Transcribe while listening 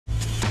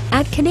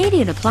At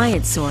Canadian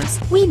Appliance Source,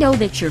 we know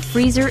that your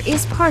freezer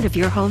is part of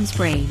your home's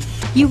brain.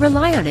 You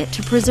rely on it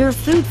to preserve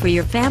food for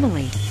your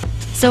family.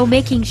 So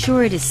making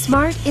sure it is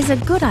smart is a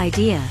good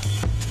idea.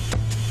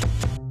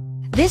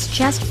 This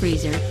chest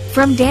freezer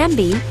from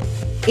Danby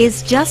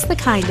is just the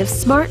kind of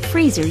smart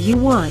freezer you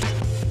want.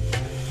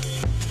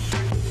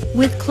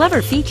 With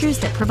clever features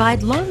that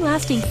provide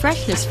long-lasting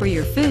freshness for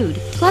your food,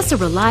 plus a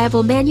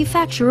reliable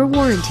manufacturer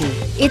warranty,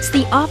 it's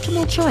the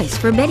optimal choice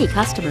for many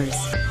customers.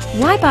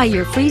 Why buy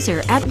your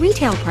freezer at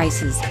retail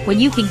prices when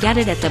you can get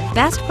it at the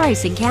best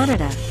price in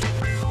Canada?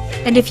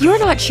 And if you're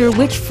not sure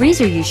which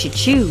freezer you should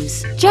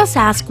choose, just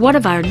ask one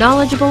of our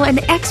knowledgeable and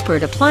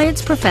expert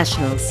appliance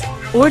professionals.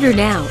 Order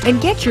now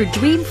and get your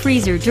dream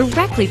freezer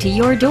directly to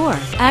your door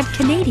at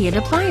Canadian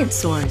Appliance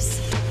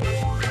Source.